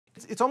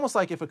It's almost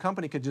like if a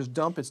company could just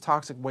dump its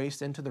toxic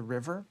waste into the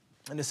river,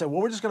 and they said,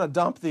 well, we're just going to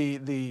dump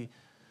the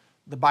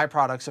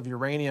byproducts of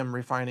uranium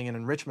refining and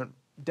enrichment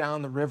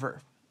down the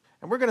river.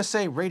 And we're going to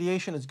say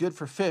radiation is good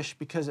for fish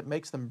because it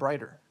makes them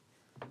brighter.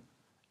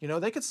 You know,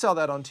 they could sell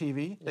that on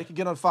TV. They could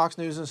get on Fox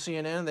News and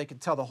CNN, and they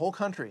could tell the whole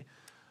country,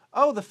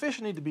 oh, the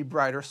fish need to be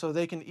brighter so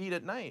they can eat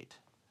at night.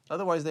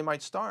 Otherwise, they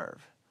might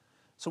starve.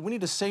 So we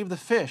need to save the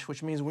fish,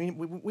 which means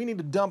we need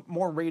to dump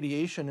more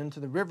radiation into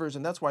the rivers,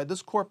 and that's why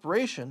this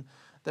corporation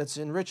that's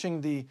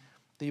enriching the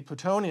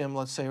plutonium,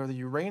 let's say, or the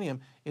uranium,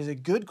 is a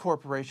good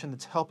corporation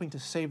that's helping to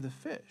save the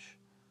fish.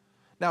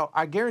 Now,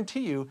 I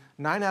guarantee you,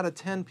 9 out of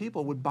 10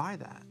 people would buy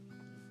that,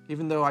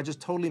 even though I just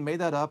totally made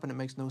that up and it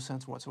makes no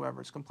sense whatsoever.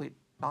 It's complete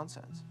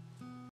nonsense.